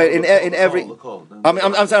perfect in every.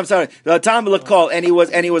 I'm sorry. Tam l'kol, and he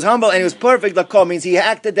was humble and he was perfect. L'kol means he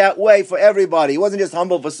acted that way for everybody. He wasn't just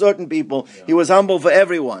humble for certain people. He was humble for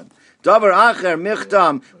everyone. Davar acher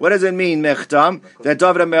michtam. What does it mean, michtam? That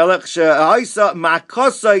David HaMelech she'aisa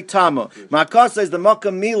makosai tamo. Makosai is the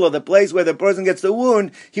makam mila, the place where the person gets the wound.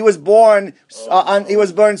 He was born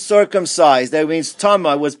circumcised. That means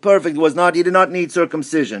tama was perfect. He did not need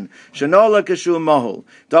circumcision. Shenola kashu mahul.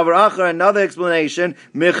 Davar acher, another explanation.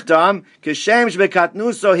 Michtam keshem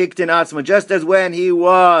shbekatnuso hiktin atzma. Just as when he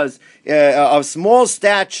was of small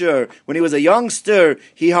stature, when he was a youngster,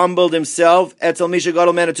 he humbled himself. Etzel misha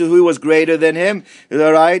gadol mena, to who he was greater than him.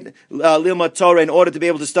 All right, lilma Torah, in order to be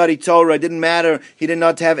able to study Torah, it didn't matter. He did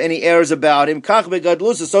not have any airs about him. Kach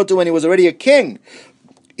begadlusa, so too when he was already a king,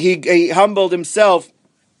 he humbled himself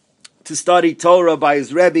to study Torah by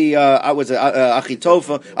his Rabbi,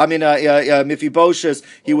 Mephibosheth.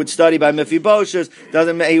 He would study by Mephibosheth.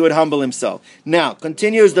 He would humble himself. Now,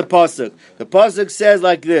 continues the pasuk. The pasuk says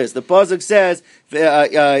like this. The pasuk says, he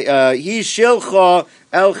shilcha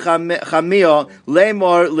el chamia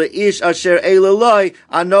lemor leish asher elaloi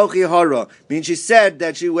anochi hara. Means she said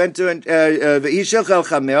that she went to he shilcha el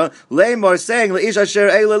chamia lemor, saying leish asher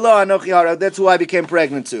elaloi anochi hara. That's who I became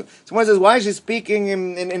pregnant to. Someone says, why is she speaking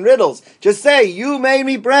in riddles? Just say, you made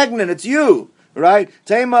me pregnant. It's you, right?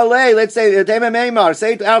 Tema le, let's say tema meimar.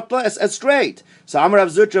 Say it out straight. So Amar Rav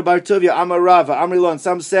Zutra Bar Tuvia, Amar Rav, Amrilon.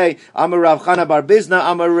 Some say Amar Rav Chana Bar Bizna,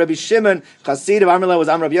 Amar Rabbi Shimon, Chasidim. Amrilon was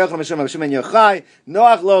Amar Rav Yochanan, Rabbi Shimon Yochai.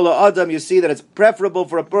 Noach lo Adam. You see that it's preferable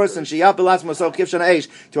for a person Sheyapel Atzmo So Kivshan Eish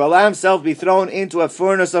to allow himself to be thrown into a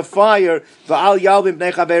furnace of fire. Va'al Yalbim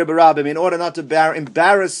Bnei Chaver Barabim, in order not to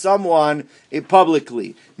embarrass someone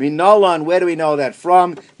publicly. Minolan, where do we know that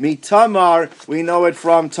from? Mitamar, we know it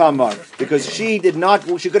from Tamar, because she could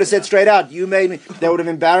have said straight out, you made me. That would have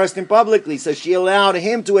embarrassed him publicly. So she allowed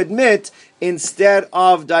him to admit instead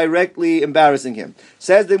of directly embarrassing him.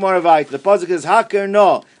 Says the Moravite, the pasuk is Haker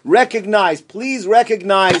no, please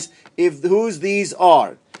recognize whose these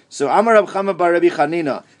are. So Amar Rav Chama bar Rabbi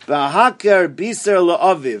Chanina, V'haker biser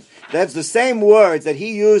la'aviv. That's the same words that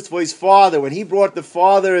he used for his father when he brought the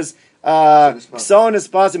father's Son is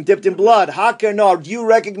pasim dipped in blood. Haker no, do you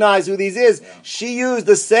recognize who these is? She used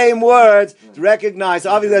the same words to recognize.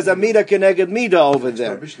 Obviously, there's a mida keneged mida over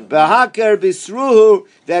there. But Haker bisruhu,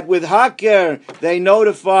 that with Haker they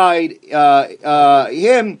notified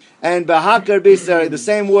him, and Bahaker bisar, the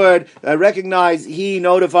same word, recognize he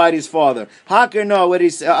notified his father. Haker no, what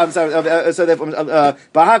is? I'm sorry. So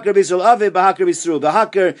Bahaker bisru avi, Bahaker bisru.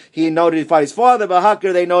 Bahaker he notified his father.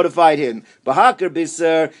 Bahaker they notified him. Bahaker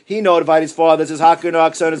bisar he notified his father. Says Haker no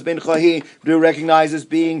aksonas bin chahi. Do recognize as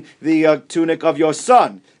being the tunic of your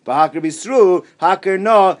son. Bahaker bisru. Haker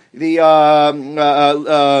no the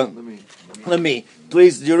let me.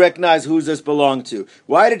 Please, do you recognize who this belonged to?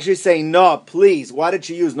 Why did she say no, please? Why did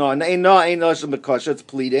she use no? It's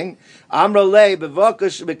pleading. Amra le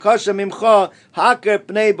bevakash bekasha mimcha haker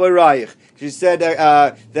pnei borayich. She said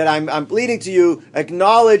that I'm pleading to you,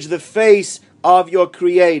 acknowledge the face of your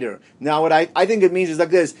Creator. Now, what I think it means is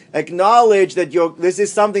like this: acknowledge that this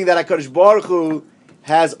is something that HaKadosh Baruch Hu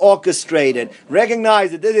has orchestrated.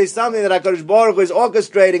 Recognize that this is something that HaKadosh Baruch Hu is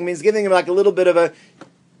orchestrating, means giving him like a little bit of a,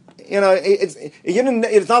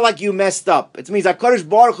 it's not like you messed up. It means HaKadosh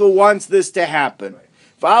Baruch Hu wants this to happen.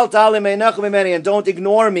 And don't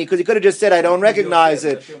ignore me, because he could have just said, I don't recognize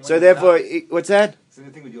it. So therefore, what's that? Same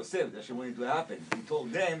thing with Yosef, that Hashem wanted to happen. He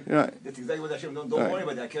told them, right. That's exactly what Hashem, don't worry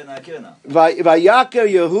about that, Akirna. Vayaker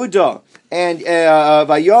Yehuda, and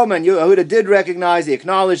Vayoman, Yehuda did recognize, he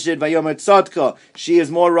acknowledged it, Vayoman Tzadka, she is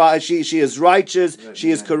more right, she is righteous,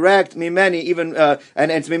 she is correct, Mimeni, even, and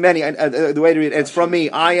it's Mimeni, and the way to read it, it's from me,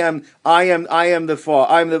 I am the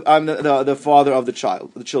father of the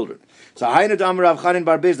children. So Hainu Dam Rav Chanin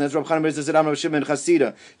Bar Business, Rav Chanin Bar Business said Rav Shimon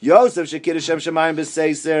Chasida. Yosef Shekiddush Shem Shemayim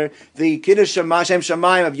B'Seiser. The Kiddush Shem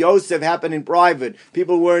Shemayim of Yosef happened in private.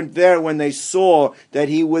 People weren't there when they saw that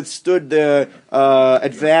he withstood the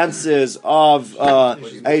advances of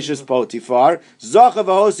Eishes Potifar. Zachav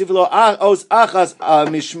v'hosif lo os achas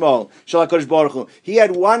mishmol shel HaKadosh Baruch Hu. He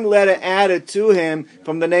had one letter added to him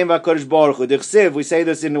from the name of HaKadosh Baruch Hu. Dichsiv, we say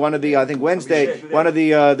this in one of the, I think Wednesday, one of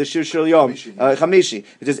the Shir Shel Yom, Chamishi.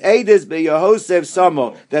 It says, Eidis beYehosef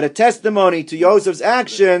Samo, that a testimony to Yosef's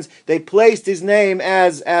actions, they placed his name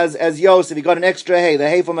as Yosef. He got an extra hey, the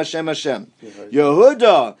hey from Hashem.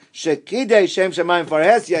 Yehuda, Shekidei Shem Shemayim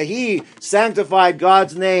Farhesya, he sanctified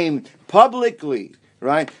God's name publicly.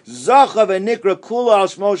 Right? Zachav and Nikra Kula al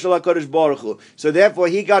Shmo Shel HaKadosh Baruch Hu. So therefore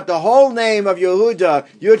he got the whole name of Yehuda.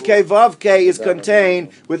 Yud Kei Vav Kei is contained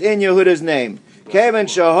within Yehuda's name. Kevin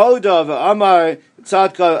Shahoda v'Amar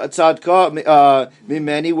Tzadka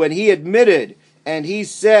Mimeni, when he admitted and he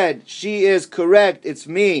said, she is correct, it's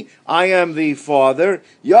me, I am the father.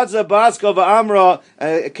 Yotza Basko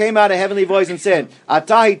v'Amra, came out a heavenly voice and said,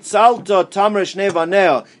 Atahi Tzalta Tamar Shnei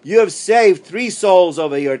Vaneo, you have saved 3 souls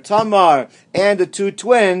over here, Tamar and the 2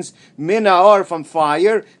 twins, Minaor from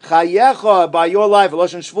fire, Chayecha, by your life,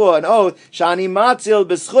 Loshen Shvua, an oath, Shani Matzil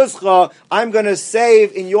B'schuscha, I'm going to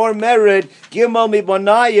save in your merit, Gimel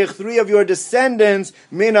Mibonayich, 3 of your descendants,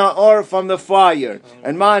 Minaor from the fire.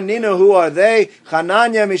 And Ma'aninu, who are they?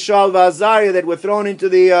 Chananya, Mishal, V'Azariah, that were thrown into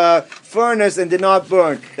the furnace and did not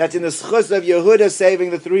burn. That's in the schus of Yehuda saving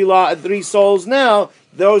the 3 souls now.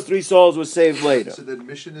 Those 3 souls were saved later. So the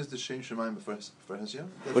mission is the Shem Shemayim for Hezia?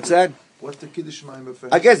 What's that? What's the Kiddush Shemayim for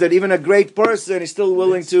Hezia? I guess that even a great person is still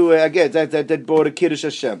willing to, I guess, that brought a Kiddush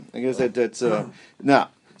Hashem. I guess that's, now,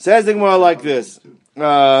 says the Gemara like this.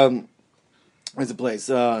 Where's the place?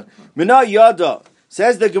 Mina Yada.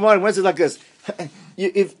 Says the Gemara, when it says like this,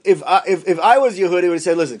 if I was Yehuda, would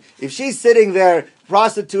say, listen, if she's sitting there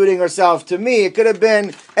prostituting herself to me, it could have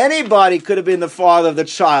been, anybody could have been the father of the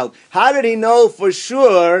child. How did he know for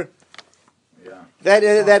sure that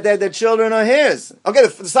the children are his? Okay,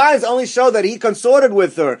 the signs only show that he consorted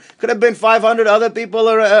with her. Could have been 500 other people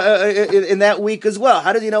in that week as well.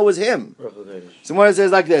 How did he know it was him? Someone it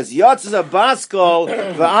says like this, Yotzes Baskol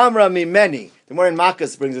v'Amra Mimeni. The more in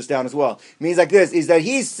Makkas brings us down as well. It means like this, is that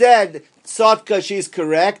he said, Sotka, she's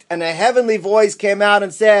correct, and a heavenly voice came out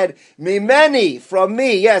and said, Mimeni, from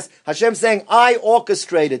me. Yes, Hashem saying, I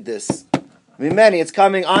orchestrated this. Mimeni, it's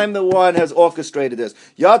coming, I'm the one who has orchestrated this.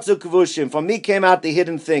 Yatsu Kavushim, from me came out the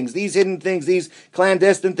hidden things, these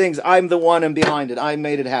clandestine things, I'm the one and behind it. I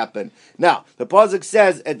made it happen. Now, the pasuk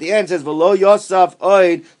says, at the end, says, V'lo Yosaf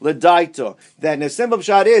oid l'daito. That the simple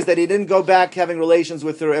pshat is that he didn't go back having relations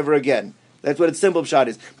with her ever again. That's what its simple pshat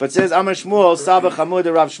is. But it says, Amar Shmuel, Saba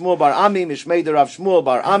Chamud Rav Shmuel Bar Ami, Mishmei Rav Shmuel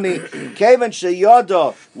Bar Ami, Kevan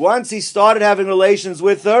Sheyodo, once he started having relations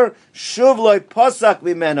with her, Shuv Loi Posak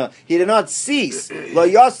Bimena, he did not cease. Lo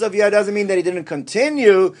Yosef Yah doesn't mean that he didn't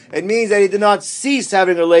continue, it means that he did not cease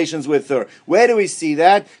having relations with her. Where do we see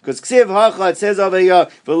that? Because Ksiv Hacha, it says over here,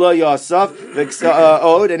 V'lo Yosef,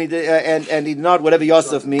 Od, and he did not, whatever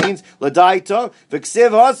Yosef means, L'daito, V'ksiv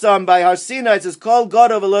Hasam, by Harsina, it says, Kol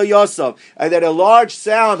God of V'lo Yosef, that a large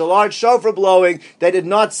sound, a large shofar blowing, that did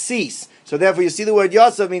not cease. So therefore, you see the word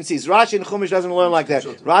Yosef means cease. Rashi in Chumash doesn't learn like that.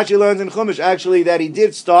 Rashi learns in Chumash actually that he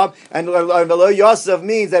did stop, and Yosef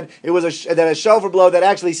means that it was a shofar blow that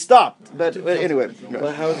actually stopped. But anyway,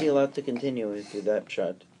 well, how is he allowed to continue with that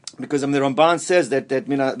shot? Because the Ramban says that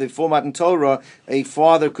the format in Torah, a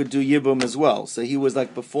father could do Yibum as well. So he was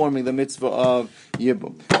like performing the mitzvah of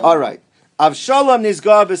Yibum. All right. Avshalom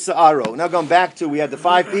nizgar b'sa'aro. Now going back to, we had the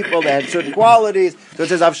 5 people that had certain qualities. So it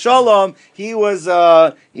says Avshalom, he was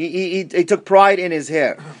he took pride in his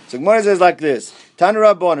hair. So Gemara says like this: Tan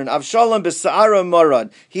Rabbanan, Avshalom b'sa'aro marad.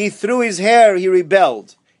 He threw his hair, he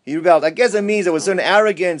rebelled. I guess it means there was certain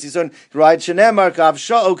arrogance. He's certain right. Shenemar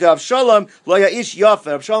Avshalom lo ya'ish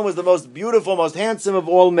yafer. Avshalom was the most beautiful, most handsome of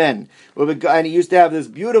all men, and he used to have this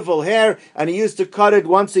beautiful hair, and he used to cut it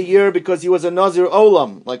once a year because he was a Nazir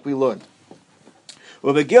Olam, like we learned.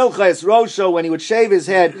 When he would shave his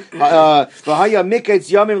head, from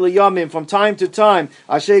time to time,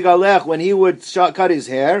 when he would cut his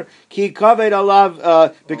hair,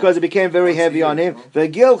 because it became very heavy on him,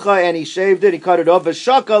 and he shaved it, he cut it off,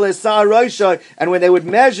 and when they would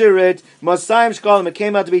measure it, it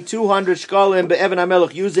came out to be 200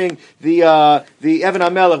 shkalim, using the Even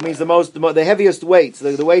HaMelech, means the heaviest weights,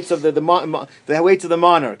 the weights of the weights of the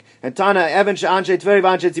monarch. And Tana Evan Anshe Tveri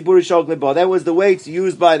Anshe Tziburi Shok. That was the weights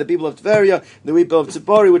used by the people of Tveria, the people of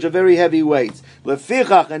Tzipori, which are very heavy weights.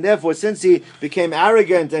 Lefichach, and therefore, since he became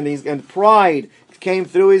arrogant and pride came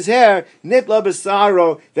through his hair, Nitla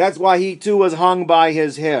Besaro, that's why he too was hung by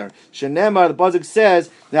his hair. Shenemar, the pasuk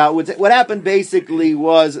says, now what happened basically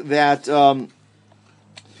was that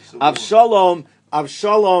Avshalom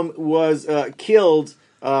Avshalom was killed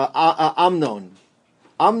Amnon.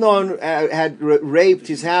 Amnon had raped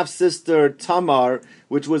his half-sister Tamar,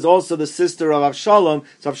 which was also the sister of Avshalom.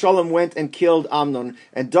 So Avshalom went and killed Amnon.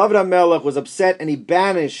 And David HaMelech was upset and he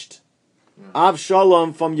banished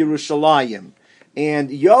Avshalom from Yerushalayim. And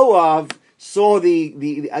Yoav saw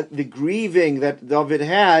the grieving that David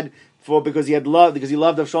had because he loved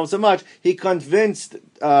Avshalom so much. He convinced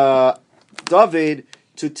David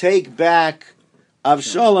to take back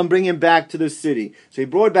Avshalom, bring him back to the city. So he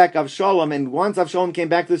brought back Avshalom, and once Avshalom came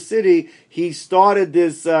back to the city, he started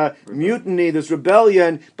this mutiny, this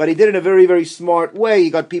rebellion, but he did it in a very, very smart way.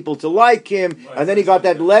 He got people to like him, and then he got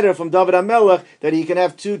that letter from David HaMelech that he can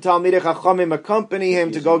have 2 Talmidei Chachamim accompany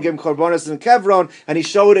him to go give him Korbanos in Kevron, and he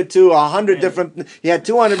showed it to 100 different, he had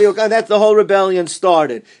 200 people, and that's the whole rebellion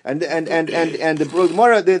started. And the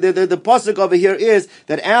pasuk over here is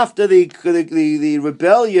that after the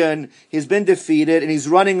rebellion, he's been defeated, and he's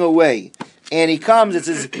running away. And he comes, it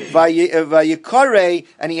says, Vayikare,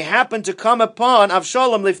 and he happened to come upon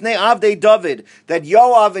Avshalom Lifnei Avdei David, that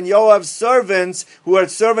Yoav and Yoav's servants, who are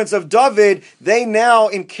servants of David, they now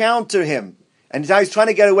encounter him. And now he's trying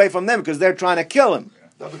to get away from them because they're trying to kill him.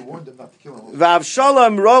 David warned them not to kill him.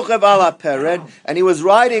 V'Avshalom rochev ala pered, and he was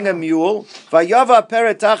riding a mule. V'yava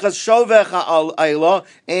pered tachas shovech ha'ayla,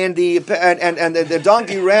 and the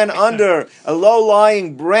donkey ran under a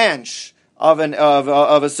low-lying branch of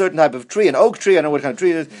a certain type of tree, an oak tree. I don't know what kind of tree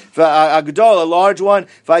it is. Agdol, a large one.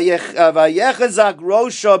 Vayechazak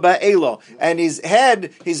rosha ba'elo, and his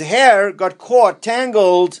hair got caught,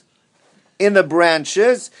 tangled in the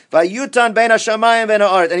branches. Vayutan bein hashamayim bein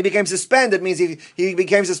ha'aretz, and he became suspended. Means he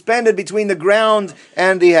became suspended between the ground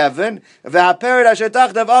and the heaven. V'hapered asher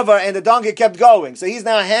tachtav avar, and the donkey kept going. So he's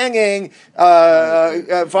now hanging from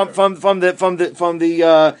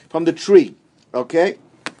the tree. Okay.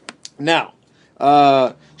 Now,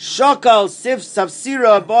 Shakal Sif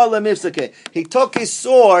Safsira Bala Mifsake. He took his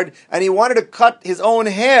sword and he wanted to cut his own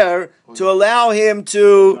hair to allow him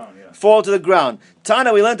to fall to the ground.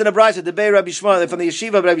 Tana, we learned in the Brisa, the Rabbi Shmuel, from the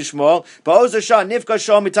yeshiva of Rabbi Shmuel. Ba'ozer Shah Nifka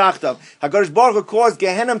Shal Mitachtav. HaKadosh Baruch Hu caused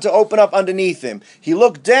Gehenna to open up underneath him. He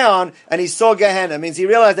looked down and he saw Gehenna. Means he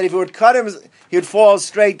realized that if he would cut him, he would fall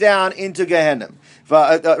straight down into Gehenna.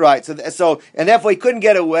 Right. So and therefore he couldn't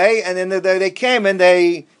get away. And then they came and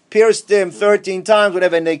they pierced him 13 times,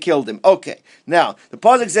 whatever, and they killed him. Okay. Now, the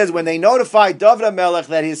pasuk says when they notified David HaMelech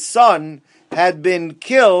that his son had been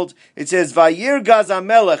killed, it says, Vayirgaz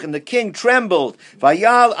HaMelech, and the king trembled.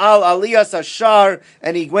 Vayal al Aliyas Ashar,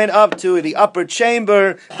 and he went up to the upper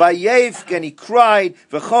chamber. Vayevk, and he cried.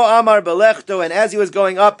 V'cho Amar Belechto, and as he was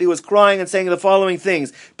going up, he was crying and saying the following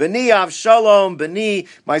things. B'ni Avshalom, B'ni,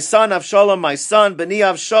 my son Avshalom, my son. B'ni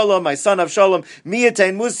Avshalom, my son Avshalom.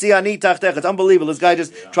 Miyatein Musi ani tachtech. It's unbelievable. This guy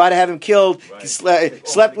just tried to have him killed. He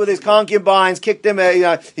slept with his concubines, kicked him.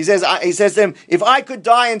 He says to him, if I could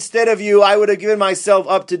die instead of you, I would have given myself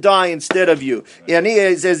up to die instead of you. And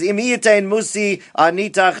he says, Musi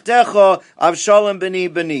Avshalom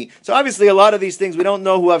b'ni. So obviously a lot of these things we don't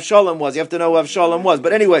know who Avshalom was. You have to know who Avshalom was.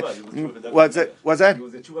 But anyway, what's that?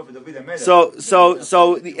 So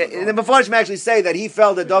the Mepharshim actually say that he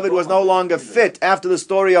felt that David was no longer fit after the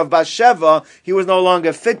story of Bathsheba. He was no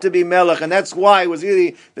longer fit to be Melech, and that's why it was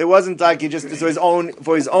really there wasn't like he just for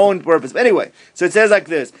his own purpose. But anyway, so it says like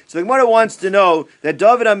this. So the Gemara wants to know that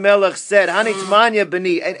David HaMelech said, Hanitmanya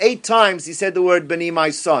B'ni, and 8 times he said the word B'ni,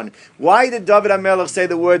 my son. Why did David HaMelech say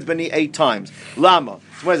the word B'ni 8 times? Lama.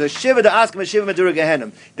 So what is a shiva to ask him a shiva madura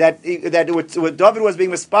gehenim? That David was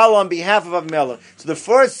being mispal on behalf of Avimelech. So the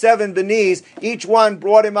first 7 B'nis, each one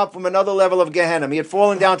brought him up from another level of Gehenna. He had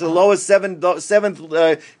fallen down to the lowest seventh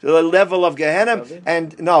level of Gehenna,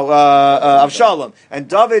 and Avshalom. And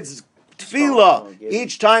David's tefillah,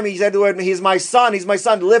 each time he said the word, he's my son,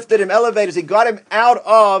 lifted him, elevated, he got him out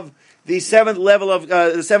of the 7th level of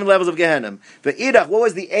the 7 levels of Gehenna. But Idach, what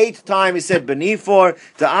was the 8th time he said B'ni for?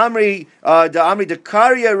 The Amri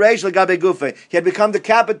Karya Reish L'Gabe Gufe. He had become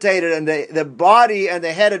decapitated, and the body and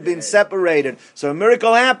the head had been separated. So a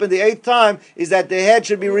miracle happened. The 8th time is that the head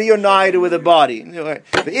should be reunited with the body. But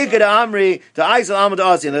Ikad Amri to Aisal Amad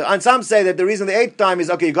Asi. And some say that the reason the 8th time is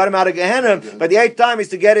you got him out of Gehenna, but the 8th time is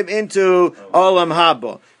to get him into Olam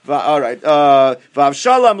Haba. All right.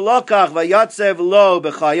 Avshalom lokach vayatzev lo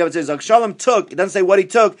b'chayav. It says Avshalom took. It doesn't say what he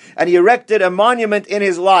took, and he erected a monument in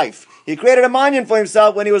his life. He created a monument for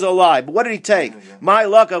himself when he was alive. But what did he take? My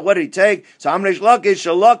lakach, what did he take? So Amrish Lakish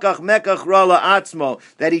Shalakach Mekach Rala Atzmo,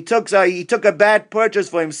 that he took a bad purchase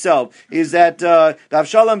for himself. Is that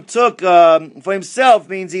Avshalom took for himself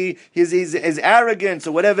means his arrogance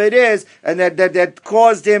or whatever it is, and that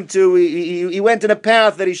caused him to he went in a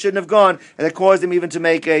path that he shouldn't have gone, and that caused him even to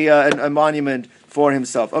make a monument for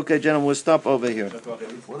himself. Okay, gentlemen, we'll stop over here.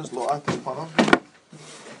 What is Lo'at Panam?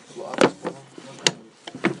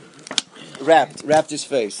 Wrapped his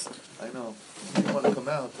face. I know. You want to come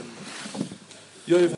out and